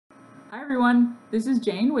Hi everyone, this is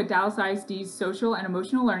Jane with Dallas ISD's Social and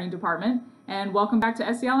Emotional Learning Department, and welcome back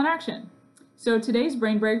to SEL in Action. So today's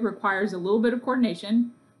brain break requires a little bit of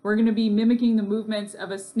coordination. We're going to be mimicking the movements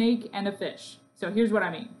of a snake and a fish. So here's what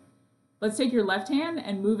I mean. Let's take your left hand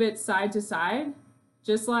and move it side to side,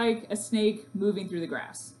 just like a snake moving through the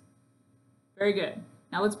grass. Very good.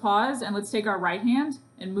 Now let's pause and let's take our right hand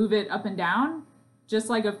and move it up and down, just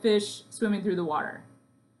like a fish swimming through the water.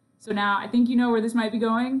 So now I think you know where this might be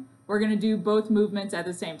going. We're going to do both movements at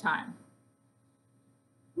the same time.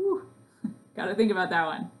 Whew. Got to think about that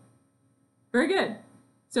one. Very good.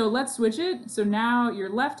 So let's switch it. So now your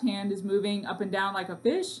left hand is moving up and down like a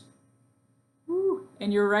fish. Whew.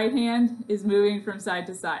 And your right hand is moving from side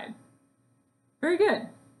to side. Very good.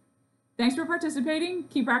 Thanks for participating.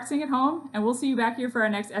 Keep practicing at home, and we'll see you back here for our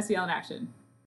next SEL in Action.